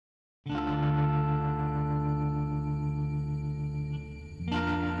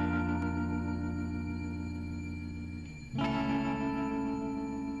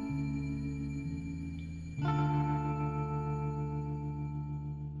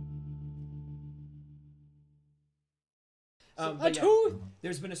A tooth.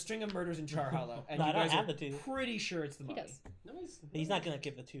 There's been a string of murders in Char Hollow, and you guys are pretty sure it's the mummy. He's not gonna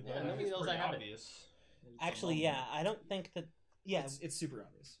give the tooth. Yeah, nobody knows I have it. Actually, yeah, I don't think that. Yeah, it's super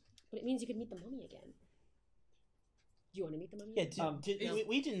obvious. But it means you could meet the mummy again. Do you want to meet the mummy? Yeah,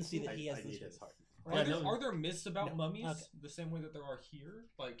 we didn't see that he has the tooth. Are there myths about mummies the same way that there are here,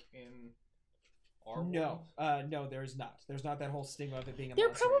 like in our world? No, there's not. There's not that whole stigma of it being a They're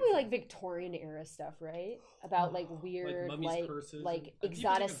monster. probably like Victorian era stuff, right? About like weird, like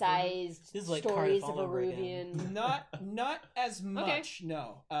exoticized stories of Eruvian. Not as much.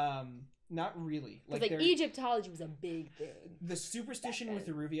 No. Not really. Like Egyptology was a big thing. The superstition with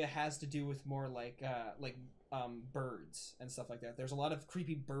Eruvia has to do with more like birds and stuff like that. There's a lot of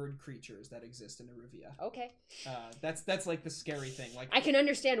creepy bird creatures that exist in Eruvia. Okay. That's like the scary thing. Like I can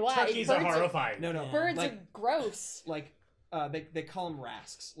understand why. Turkeys are horrifying. No. Birds are gross. Like they call them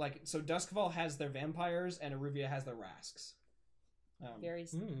rasks. Like so, Doskvol has their vampires and Eruvia has their rasks.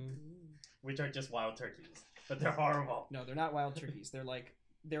 Fairies. Which are just wild turkeys, but they're horrible. No, they're not wild turkeys. They're like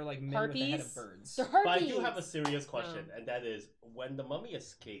men harpies? with the head of birds. They're harpies. But I do have a serious question, and that is, when the mummy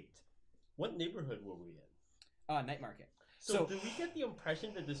escaped, what neighborhood were we in? Night market. So do we get the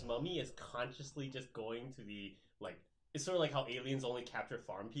impression that this mummy is consciously just going to the, like, it's sort of like how aliens only capture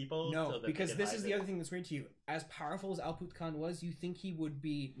farm people? No, so that because this is the other thing that's weird to you. As powerful as Alput Khan was, you think he would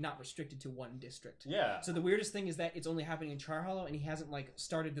be not restricted to one district. Yeah. So the weirdest thing is that it's only happening in Char Hollow, and he hasn't, like,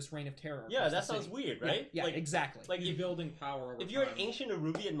 started this reign of terror. Yeah, that sounds weird, right? Yeah, like, exactly. Like, you're building power over if you're time. an ancient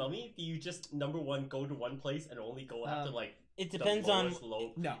Eruvian mummy, do you just, number one, go to one place and only go after, like, it depends on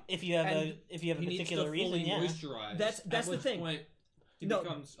if you have a particular reason. Yeah, that's the thing. He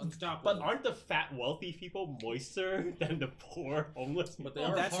becomes unstoppable. But aren't the fat, wealthy people moister than the poor, homeless people? But they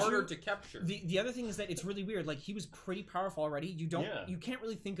are harder to capture. The other thing is that it's really weird. Like, he was pretty powerful already. You can't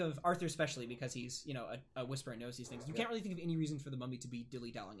really think of Arthur, especially because he's, a whisperer and knows these things. You can't really think of any reason for the mummy to be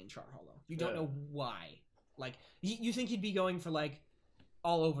dilly-dallying in Char Hollow. You don't know why. Like, you think he'd be going for, like,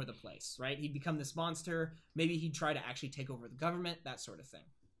 all over the place, right? He'd become this monster. Maybe he'd try to actually take over the government, that sort of thing.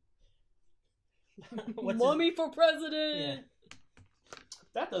 Mummy for president! Yeah.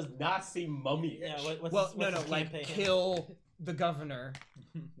 That does not seem mummy-ish. Yeah, what's like kill the governor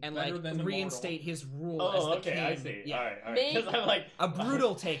and like reinstate his rule as the king. I see. Yeah. All right. Because I'm like a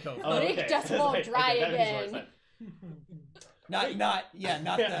brutal takeover. Make Doskvol dry again. Not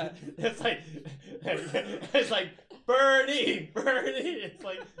the. It's like Bernie. It's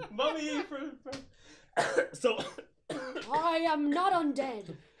like mummy for. So. I am not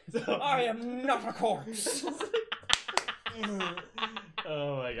undead. So, I am not a corpse.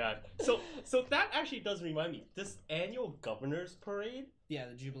 Oh my god. So that actually does remind me. This annual governor's parade. Yeah,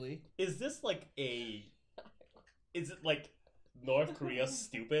 the Jubilee. Is this like is it like North Korea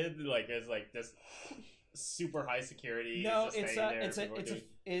stupid? Like it's like this super high security. No, it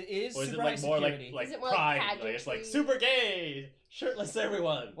is or is super it like high more security. like pride? Like it's like super gay, shirtless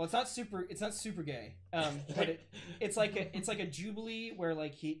everyone. Well, it's not super gay. But it's like a Jubilee where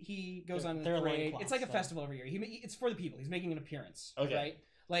like he goes on the parade. It's like a festival every year. It's for the people. He's making an appearance. Okay. Right?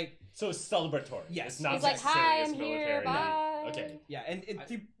 Like so it's celebratory. Yes. It's not he's like, hi, I'm here. Bye. Okay. Yeah, and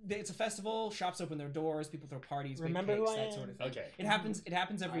it's a festival. Shops open their doors. People throw parties. Remember cakes, who I that am? sort of thing. Okay. It happens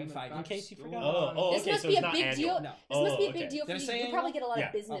every 5 years. In case you forgot. Oh, this okay. must So be it's a not big annual. deal. This must be a big deal for Did you. I say You probably get a lot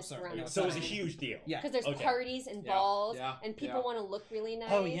of business sorry. around it. So it's a huge deal. Yeah. Because there's parties and balls, and people want to look really nice.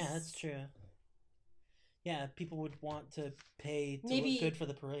 Oh yeah, that's true. Yeah, people would want to pay to look good for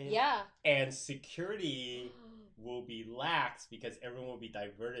the parade. Yeah. And security will be lax because everyone will be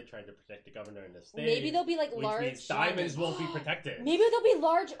diverted trying to protect the governor in the state. Maybe there'll be like large. Which means diamonds won't be protected. Maybe there'll be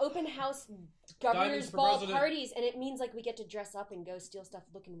large open house governor's ball parties, and it means like we get to dress up and go steal stuff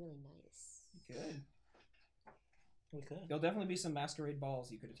looking really nice. Good. We could. There'll definitely be some masquerade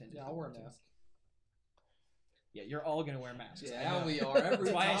balls you could attend. Yeah, I'll wear a mask. Yeah, you're all gonna wear masks. Yeah, we are. Every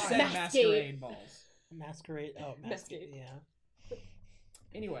That's why I said masquerade balls. Masquerade. Oh, masquerade. Yeah.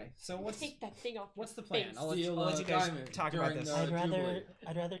 Anyway, so take that thing off. What's the plan? Face. I'll let you guys talk about this. I'd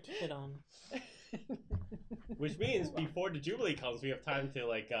rather keep it on. Which means before the Jubilee comes, we have time to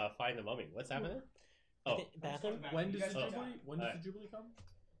like find the mummy. What's happening? Oh, bathroom. When does the Jubilee? When does the Jubilee come?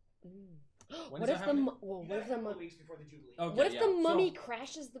 What if the mummy? Okay, what if the mummy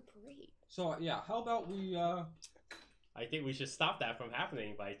crashes the parade? So yeah, how about we? I think we should stop that from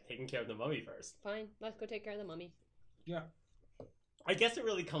happening by taking care of the mummy first. Fine, let's go take care of the mummy. Yeah. I guess it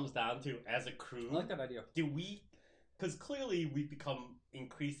really comes down to, as a crew, I like that idea. Do we? Because clearly we've become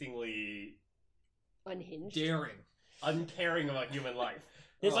increasingly unhinged, daring, uncaring about human life.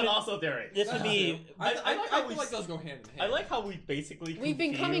 but also daring. This would be. I feel like those go hand in hand. I like how we basically we've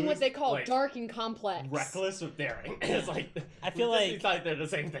becoming what they call dark and complex. Reckless with daring. It's like I feel like they're the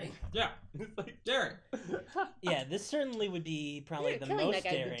same thing. Yeah, it's like daring. Yeah, this certainly would be probably the most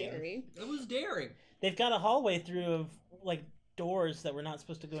daring. It was daring. They've got a hallway through of like doors that we're not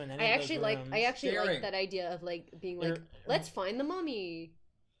supposed to go in. I actually like that idea of like being like, let's find the mummy.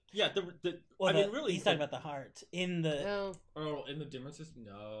 Yeah, really, he's talking about the heart in the in the dimmer system.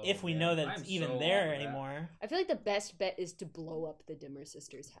 No, if we know that it's even there anymore. I feel like the best bet is to blow up the Dimmer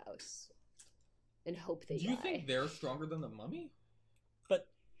sisters' house and hope they. Do you think they're stronger than the mummy? But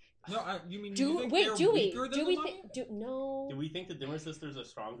no, you mean do we think the Dimmer sisters are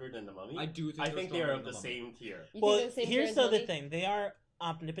stronger than the mummy? I do. I think they are of the same tier. Well, here's the other thing: they are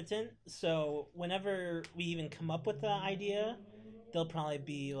omnipotent. So whenever we even come up with the idea, they'll probably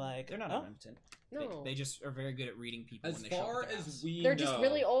be like, they're not omnipotent. No, they just are very good at reading people. As far as we know, they're just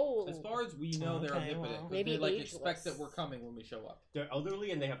really old. As far as we know, they're omnipotent. Maybe they ageless. Expect that we're coming when we show up. They're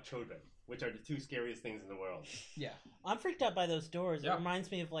elderly and they have children, which are the two scariest things in the world. Yeah, I'm freaked out by those doors. It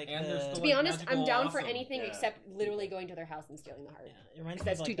reminds me of like. To be honest, I'm down for anything except literally going to their house and stealing the heart. Yeah, it reminds me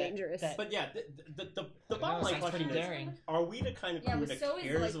that's too dangerous. But yeah, the bottom line question is: are we the kind of crew that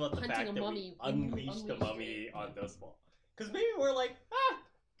cares about the fact that we unleash the mummy on Doskvol? Because maybe we're like,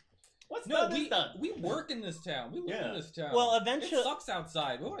 we work in this town. We live in this town. Well, eventually... It sucks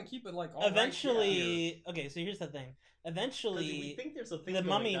outside. We want to keep it, like, all eventually... Okay, so here's the thing. Eventually, we think there's a thing the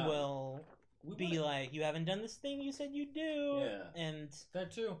mummy will be like, you haven't done this thing you said you do. Yeah. And...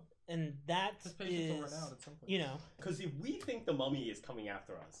 That too. And that is... You know... Because if we think the mummy is coming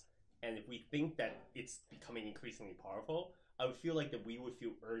after us, and if we think that it's becoming increasingly powerful, I would feel like that we would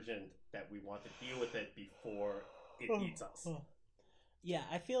feel urgent that we want to deal with it before it eats us. Yeah,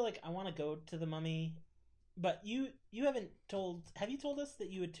 I feel like I want to go to the mummy, but you haven't told... Have you told us that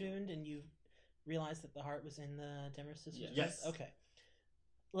you attuned and you realized that the heart was in the Dimmer sisters? Yes. Okay.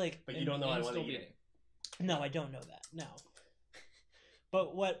 Like, but you don't know I want to eat it. No, I don't know that. No.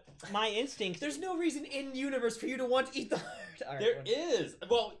 But what my instinct... There's no reason in universe for you to want to eat the heart. Right, there is.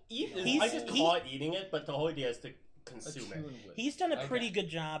 Well, I just call it eating it, but the whole idea is to consume it. He's done a pretty good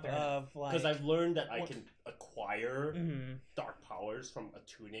job of like... Because I've learned that I can acquire dark powers from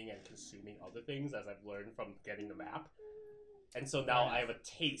attuning and consuming other things, as I've learned from getting the map. And so now I have a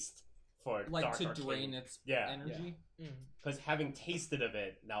taste for like dark to arcane. Drain its energy. Because having tasted of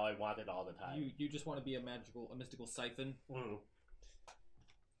it, now I want it all the time. You just want to be a mystical siphon.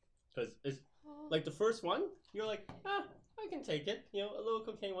 Because it's like the first one, you're like, I can take it. You know, a little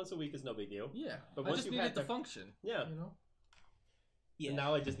cocaine once a week is no big deal. Yeah, but once I just need it to function. Yeah, you know. Yeah. And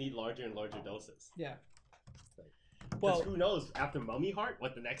now I just need larger and larger doses. Yeah. Well, who knows after Mummy Heart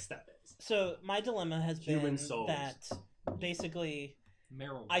what the next step is? So my dilemma has been that basically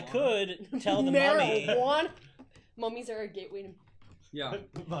marijuana. I could tell the mummy. Mummies are a gateway to. Yeah.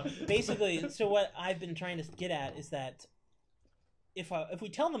 Basically, so what I've been trying to get at is that if we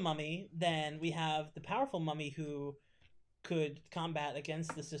tell the mummy, then we have the powerful mummy who could combat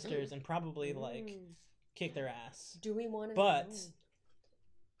against the sisters and probably like kick their ass. Do we want to? But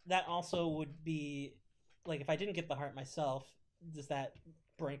that also would be like if I didn't get the heart myself, does that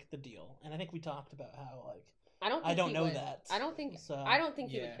break the deal? And I think we talked about how like I don't know that. I don't think so. I don't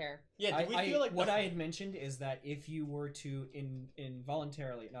think he would care. Yeah, we feel like what I had mentioned is that if you were to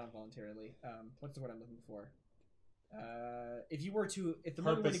what's the word I'm looking for? If you were to, if the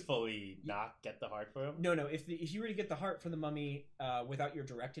purposefully not get the heart for him. No. If you were to get the heart from the mummy without your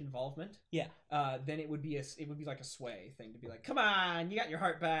direct involvement, then it would be like a sway thing to be like, come on, you got your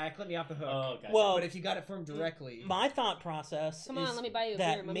heart back, let me off the hook. Oh, gotcha. Well, but if you got it from him directly, my thought process come on, let me buy you a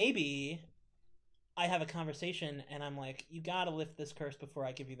that beer, mummy. Maybe I have a conversation and I'm like, you gotta lift this curse before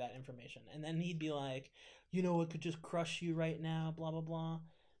I give you that information, and then he'd be like, you know, it could just crush you right now, blah blah blah,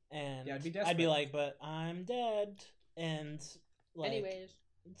 and I'd be like, but I'm dead. And like, anyways,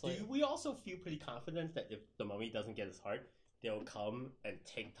 do we also feel pretty confident that if the mummy doesn't get his heart, they'll come and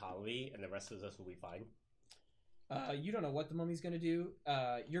take Ptolemy, and the rest of us will be fine? You don't know what the mummy's gonna do.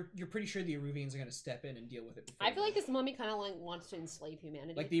 You're pretty sure the Eruvians are gonna step in and deal with it. I feel like this mummy kind of like wants to enslave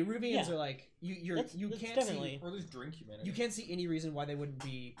humanity. Like the Eruvians are like you can't definitely see, or at least drink humanity. You can't see any reason why they wouldn't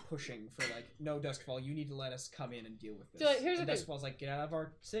be pushing for like, no, Doskvol, you need to let us come in and deal with this. So here's the thing. Doskvol's like, get out of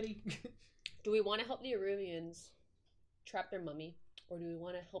our city. Do we want to help the Eruvians trap their mummy, or do we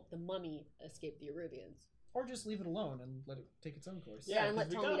want to help the mummy escape the Eruvians? Or just leave it alone and let it take its own course. Yeah, and let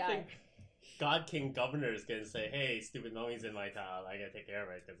Ptolemy die. God King Governor is going to say, hey, stupid mummy's in my town, I gotta take care of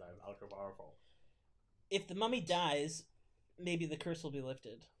it because I'm ultra powerful. If the mummy dies, maybe the curse will be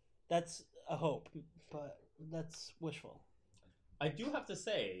lifted. That's a hope, but that's wishful. I do have to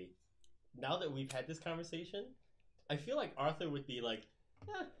say, now that we've had this conversation, I feel like Arthur would be like,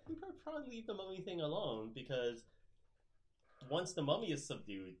 we could probably leave the mummy thing alone, because once the mummy is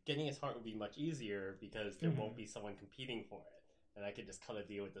subdued, getting his heart would be much easier because there won't be someone competing for it. And I could just cut a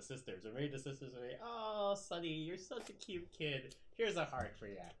deal with the sisters. Or maybe the sisters would be, oh, Sonny, you're such a cute kid. Here's a heart for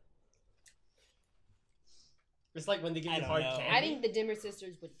you. It's like when they give you hard candy. I think the Dimmer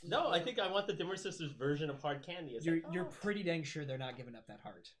sisters would eat No, I think I want the Dimmer sisters' version of hard candy. You're pretty dang sure they're not giving up that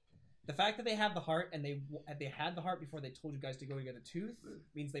heart. The fact that they have the heart and they had the heart before they told you guys to go get a tooth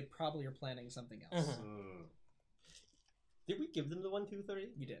means they probably are planning something else. Did we give them the 1 tooth already?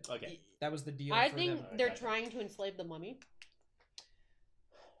 You did. Okay. That was the deal. I think they're trying to enslave the mummy.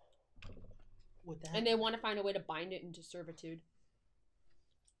 And they want to find a way to bind it into servitude.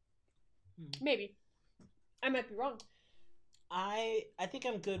 Maybe. I might be wrong. I think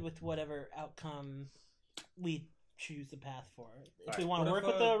I'm good with whatever outcome we choose the path for. If we want to work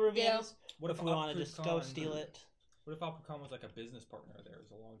with the Ruvians, what if we want to just go steal it? What if Alpricon was like a business partner of theirs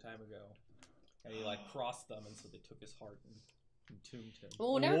a long time ago, and he like crossed them, and so they took his heart and entombed him?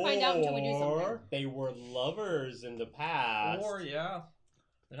 Well, we'll never find out until we do something. They were lovers in the past. Or they're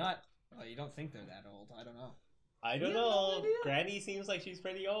not. Well, you don't think they're that old? I don't know. I don't know. No, Granny seems like she's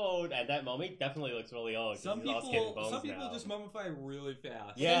pretty old, and that mummy definitely looks really old. Some people just mummify really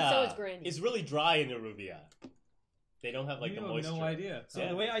fast. Yeah, and so is Granny. It's really dry in Aruvia. They don't have like the moisture. No idea. So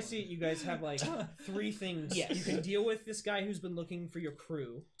the way I see it, you guys have like 3 things. Yes. You can deal with this guy who's been looking for your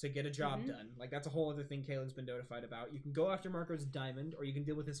crew to get a job done. Like that's a whole other thing Caelin's been notified about. You can go after Marco's diamond, or you can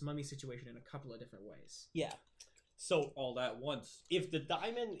deal with this mummy situation in a couple of different ways. Yeah. So all at once. If the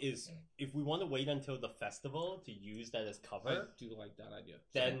diamond is, if we want to wait until the festival to use that as cover, I do like that idea.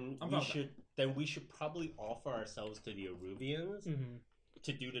 Then we should probably offer ourselves to the Aruvians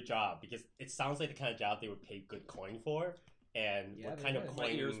to do the job, because it sounds like the kind of job they would pay good coin for, and what kind of coin? My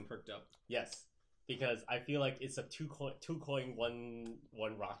ears perked up. Yes, because I feel like it's a two coin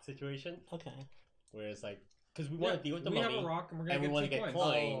one rock situation. Okay. Whereas like, because we want to deal with the mummy, we have a rock and we're gonna we want to get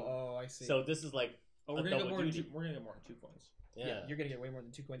coin. Oh, I see. So this is like. We're gonna get more than 2 coins. Yeah, you're gonna get way more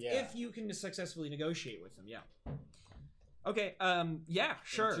than 2 coins if you can successfully negotiate with them. Yeah. Okay. Yeah.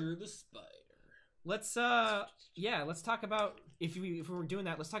 Sure. Enter the spider. Let's let's talk about if we were doing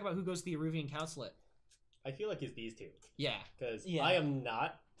that. Let's talk about who goes to the Aruvian Consulate. I feel like it's these two. Yeah. Because I am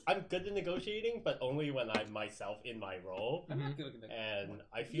not. I'm good at negotiating, but only when I'm myself in my role. And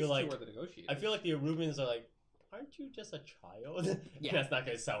I feel like the Aruvians are like, aren't you just a child? Yeah. That's not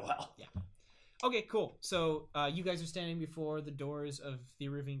gonna sell well. Yeah. Okay, cool. So you guys are standing before the doors of the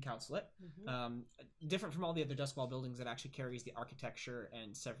Aruvian Consulate. Different from all the other Doskvol buildings that actually carries the architecture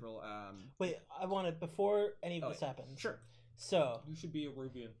and several... Wait, I wanted, before any of this happens... Sure. So... You should be a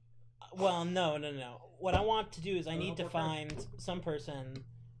Aruvian. Well, no. What I want to do is I need to find some person,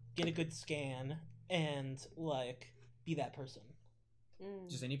 get a good scan, and, like, be that person.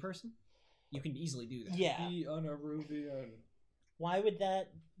 Just any person? You can easily do that. Yeah. Be an Aruvian. Why would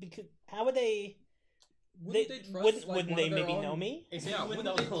that? Because how would they? Wouldn't they maybe know me? Yeah, wouldn't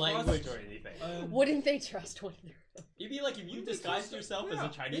know the language or anything. Wouldn't they trust one another? It'd be like if you disguised yourself as a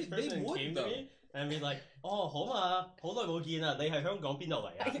Chinese person and came to me and be like, "Oh, 好嘛，好耐冇見啦，你係香港邊度嚟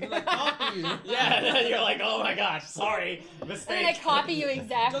啊?" Like, copy you. Yeah, and then you're like, "Oh my gosh, sorry, mistake." And I copy you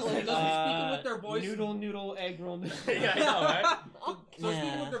exactly. Speaking with their voice. Noodle, egg roll. Yeah, I know, right? So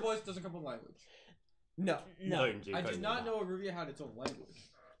speaking with their voice doesn't come from language. No. I did not know Aruvia had its own language.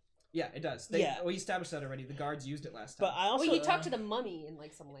 Yeah, it does. We established that already. The guards used it last time. But I also... Well, you talked to the mummy in,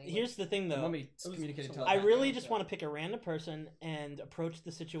 like, some language. Here's the thing, though. The mummy communicated I really just want to pick a random person and approach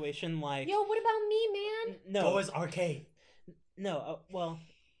the situation like... Yo, what about me, man? No. Go as Arkady. No, well...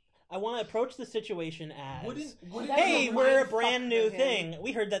 I want to approach the situation as... Hey, we're a brand new thing.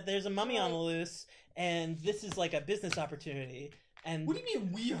 We heard that there's a mummy on the loose, and this is like a business opportunity. And what do you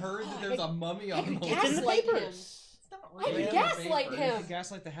mean we heard that there's a mummy on the loose? It's in the papers. I could gaslight him. You could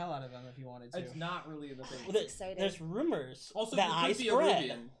gaslight the hell out of him if you wanted to. It's not really in the papers. That's exciting. There's rumors also, that I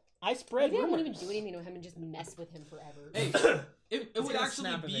spread. I spread rumors. Maybe I wouldn't even do anything to him and just mess with him forever. Hey, it would actually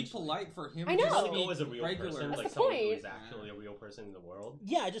be polite for him I know. to go as a real person, like someone who is actually a real person in the world.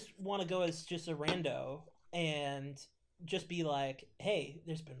 Yeah, I just want to go as just a rando and just be like, hey,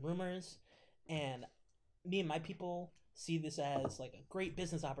 there's been rumors, and me and my people see this as like a great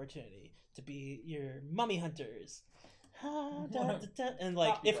business opportunity to be your mummy hunters. And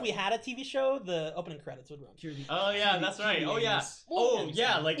like, if we had a TV show, the opening credits would run. Oh yeah, that's right. Oh yeah. Oh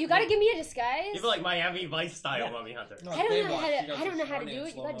yeah, like you gotta give me a disguise. Give like Miami Vice style mummy hunter. I don't know how to do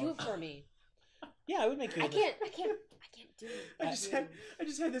it. You gotta do it for me. Yeah, I would make you. I can't do it. I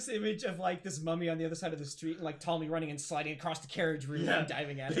just had this image of like this mummy on the other side of the street, and like Ptolemy running and sliding across the carriage roof and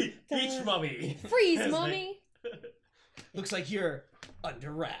diving at it. Beach mummy. Freeze, mummy. Looks like you're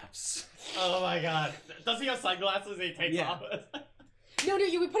under wraps. Oh my god! Does he have sunglasses? He takes off. No,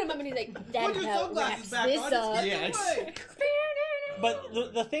 you would put him up and he's like, that wraps this up. Yeah. But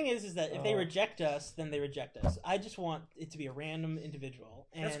the thing is that if they reject us, then they reject us. I just want it to be a random individual,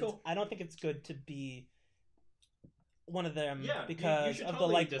 and that's cool. I don't think it's good to be one of them because you of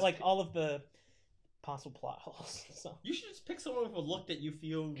totally the like all of the possible plot holes. So you should just pick someone with a look that you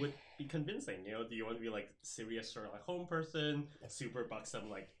feel would be convincing. You know, do you want to be like serious Sherlock Holmes person, super buxom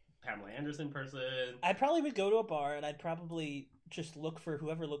like Pamela Anderson person? I probably would go to a bar and I'd probably just look for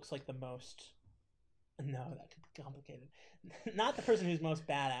whoever looks like the most. No, that could be complicated. Not the person who's most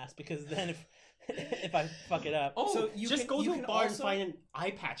badass, because then if I fuck it up. Oh, so you just go to a bar and find an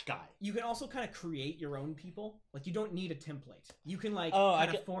eye patch guy. You can also kind of create your own people. Like, you don't need a template. You can like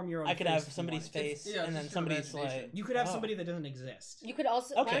kind of form your own. I could have somebody's face, and then somebody's like. You could have somebody that doesn't exist. You could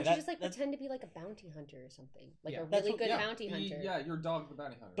also. Why don't you just like pretend to be like a bounty hunter or something, like a really good bounty hunter? Yeah, your dog, the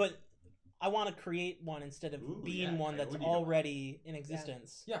bounty hunter. But I want to create one instead of being one that's already in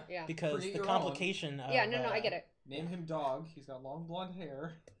existence. Yeah. Because create the complication of... Yeah, no, I get it. Name him Dog. He's got long blonde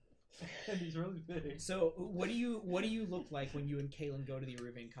hair. And he's really big. So, what do you look like when you and Caelin go to the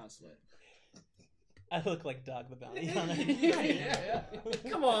Aruvian consulate? I look like Dog the bounty hunter.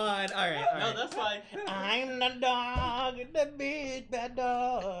 Come on. All right. No, that's fine. I'm the dog, the big bad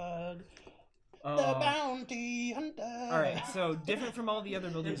dog. The bounty hunter. Alright, so different from all the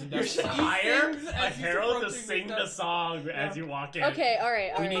other buildings in You should hire a herald to sing the song as you walk in. Okay,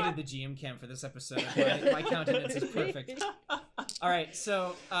 alright. We needed the GM cam for this episode. My countenance is perfect. Alright,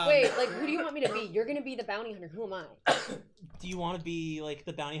 so... Wait, like, who do you want me to be? You're gonna be the bounty hunter. Who am I? Do you want to be, like,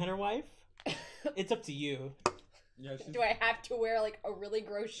 the bounty hunter wife? It's up to you. Yeah, do I have to wear like a really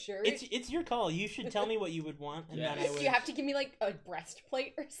gross shirt? It's your call. You should tell me what you would want, and then I would. Do you have to give me like a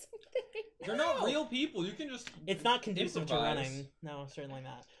breastplate or something? They're not real people. You can just. It's not conducive to running. No, certainly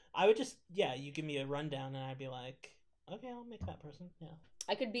not. I would just you give me a rundown, and I'd be like, okay, I'll make that person. Yeah.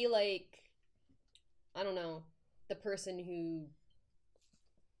 I could be like, I don't know, the person who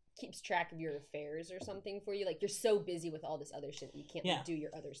keeps track of your affairs or something for you. Like, you're so busy with all this other shit that you can't like, do your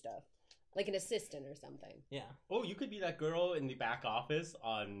other stuff. Like an assistant or something. Yeah. Oh, you could be that girl in the back office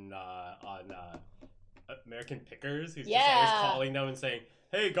on American Pickers who's just always calling them and saying,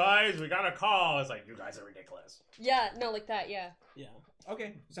 "Hey guys, we got a call." It's like, you guys are ridiculous. Yeah, no, like that. Yeah. Yeah.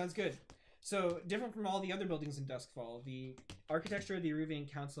 Okay, sounds good. So different from all the other buildings in Doskvol, the architecture of the Aruvian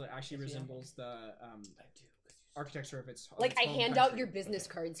Consulate actually resembles the architecture of its like I hand out your business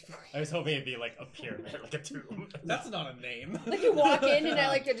cards for you. I was hoping it'd be like a pyramid, like a tomb. That's not a name. Like you walk in and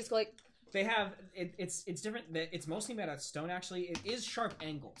I just go like. They have it's different. It's mostly made out of stone. Actually, it is sharp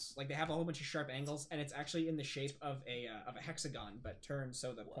angles. Like they have a whole bunch of sharp angles, and it's actually in the shape of a hexagon, but turned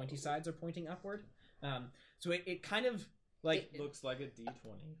so the pointy sides are pointing upward. So it kind of like it looks like a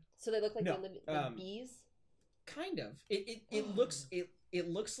D20. So they look like like bees. Kind of. It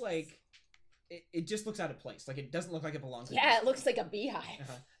looks like. It just looks out of place. Like it doesn't look like it belongs. Yeah, it looks like a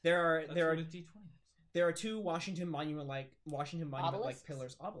beehive. There are two Washington Monument like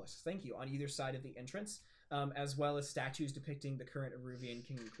pillars, obelisks. Thank you, on either side of the entrance, as well as statues depicting the current Aruvian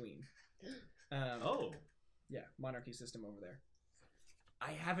king and queen. Yeah, monarchy system over there.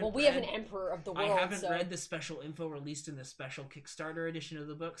 We have an emperor of the world. I haven't read the special info released in the special Kickstarter edition of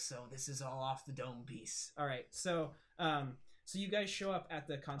the book, so this is all off the dome piece. All right, so you guys show up at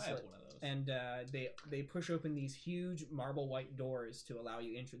the consulate, and they push open these huge marble white doors to allow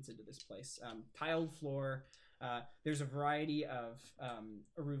you entrance into this place. Tiled floor. There's a variety of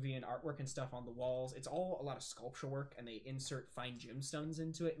Aruvian artwork and stuff on the walls. It's all a lot of sculpture work, and they insert fine gemstones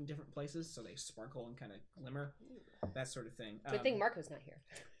into it in different places, so they sparkle and kind of glimmer, that sort of thing. Good thing Marco's not here.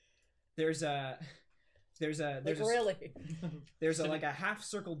 There's a half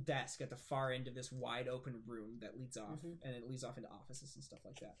circle desk at the far end of this wide open room that leads off, and it leads off into offices and stuff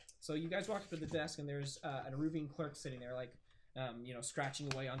like that. So you guys walk up to the desk, and there's an Aruvian clerk sitting there, like,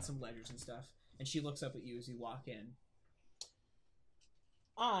 scratching away on some ledgers and stuff. And she looks up at you as you walk in.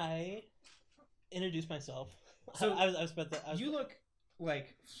 I introduce myself. So I was about to. You look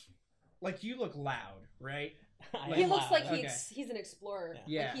like you look loud, right? He looks like he's an explorer.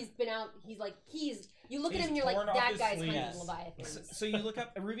 Yeah. Like he's been out. You look at him and you're like, that guy's hunting leviathans. So you look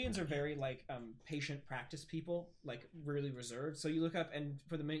up. Aruvians are very patient practice people, like really reserved. So you look up, and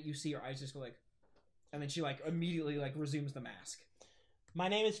for the minute you see her eyes just go like, and then she like immediately like resumes the mask. My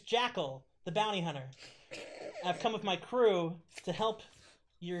name is Jackal, the bounty hunter. I've come with my crew to help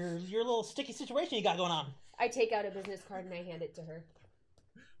your little sticky situation you got going on. I take out a business card and I hand it to her.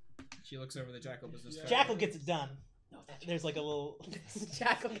 She looks over the Jackal business card. Jackal gets it done. There's like a little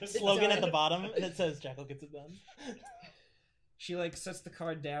Jackal gets slogan it done at the bottom that says Jackal gets it done. She like sets the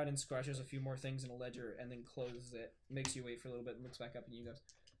card down and scratches a few more things in a ledger and then closes it. Makes you wait for a little bit and looks back up and you goes,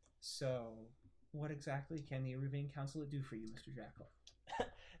 "So, what exactly can the Eruvian Council do for you, Mr. Jackal?"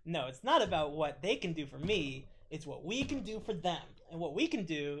 No, it's not about what they can do for me. It's what we can do for them. And what we can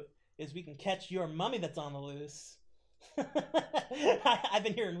do is we can catch your mummy that's on the loose. I've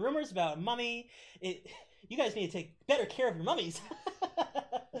been hearing rumors about a mummy. You guys need to take better care of your mummies.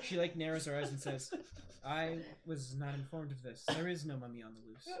 She like narrows her eyes and says, "I was not informed of this. There is no mummy on the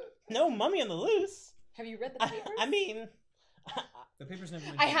loose." No mummy on the loose? Have you read the papers? I mean... The papers never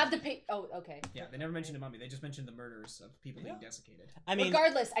mentioned... I have the paper... Oh, okay. Yeah, they never mentioned a mummy. They just mentioned the murders of people being desiccated. I mean...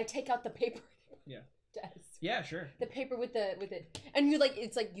 Regardless, I take out the paper. Yeah. Desk. Yeah, sure. The paper with it. And you like,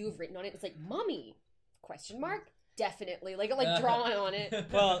 it's like you've written on it. It's like, mummy? Question mark? Definitely. Like drawn on it.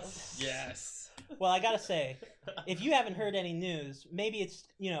 Well... Yes. Well, I gotta say, if you haven't heard any news, maybe it's,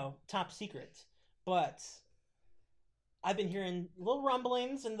 top secret, but I've been hearing little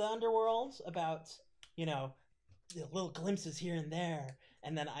rumblings in the underworld about, little glimpses here and there,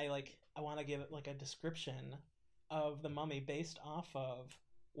 and then I want to give it like a description of the mummy based off of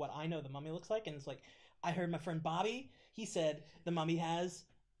what I know the mummy looks like, and it's like, I heard my friend Bobby, he said the mummy has,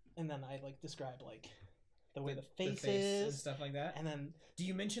 and then I describe the way the face is and stuff like that. And then, do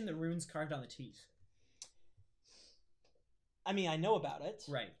you mention the runes carved on the teeth? I mean, I know about it.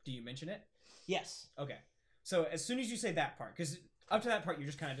 Right. Do you mention it? Yes. Okay. So as soon as you say that part, because up to that part you're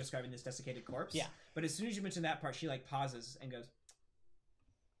just kind of describing this desiccated corpse. Yeah. But as soon as you mention that part, she pauses and goes,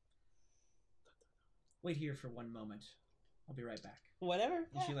 "Wait here for one moment. I'll be right back." Whatever.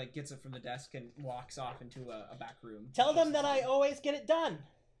 And she gets it from the desk and walks off into a back room. Tell them that I always get it done.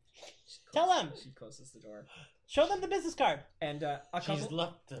 Tell them. She closes the door. Show them the business card. And she's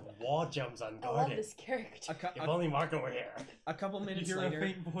left the wall jumps unguarded. I love this character. If only Marco were here. A couple minutes You hear later, a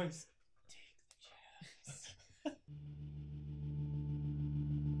faint voice.